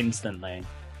one instantly.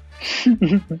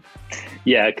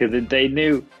 Yeah, because they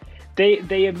knew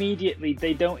they immediately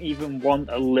they don't even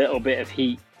want a little bit of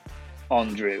heat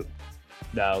on Drew.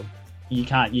 No, you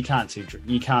can't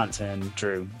turn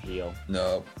Drew heel.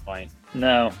 No point.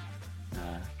 No.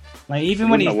 Like even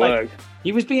when he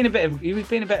was being a bit of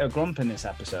a grump in this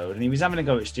episode, and he was having a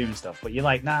go at Stu and stuff. But you're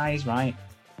like, nah, he's right.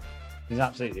 He's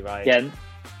absolutely right. Yeah,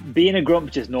 being a grump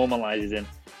just normalizes him.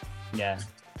 Yeah.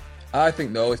 I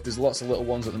think, though, if there's lots of little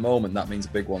ones at the moment, that means a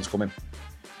big one's coming.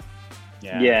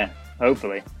 Yeah,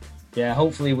 hopefully. Yeah,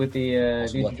 hopefully with the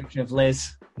introduction of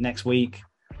Liz next week,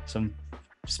 some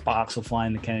sparks will fly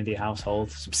in the Kennedy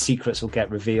household, some secrets will get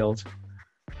revealed.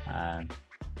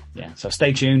 So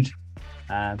stay tuned.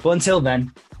 But until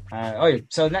then,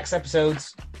 so next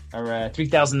episodes are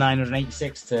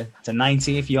 3,986 to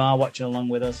 90 if you are watching along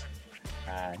with us.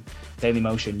 Daily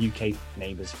Motion, UK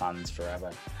Neighbours fans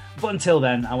forever. But until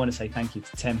then, I want to say thank you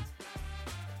to Tim.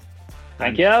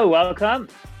 Thank you. Welcome.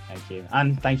 Thank you.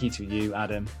 And thank you to you,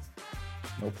 Adam.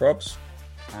 No props.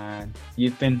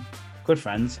 You've been good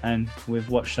friends, and we've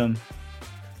watched some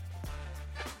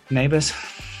Neighbours.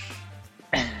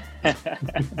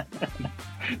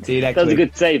 See you next week. That was a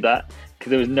good save, that, because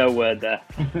there was no word there.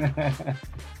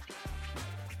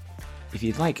 If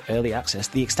you'd like early access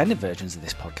to the extended versions of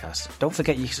this podcast, don't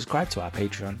forget you can subscribe to our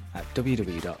Patreon at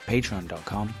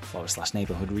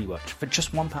www.patreon.com/neighbourhoodrewatch for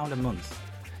just £1 a month.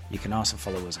 You can also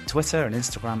follow us on Twitter and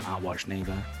Instagram at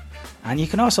WatchNeighbour. And you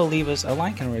can also leave us a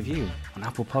like and a review on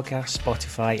Apple Podcasts,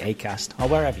 Spotify, Acast, or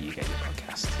wherever you get your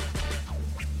podcasts.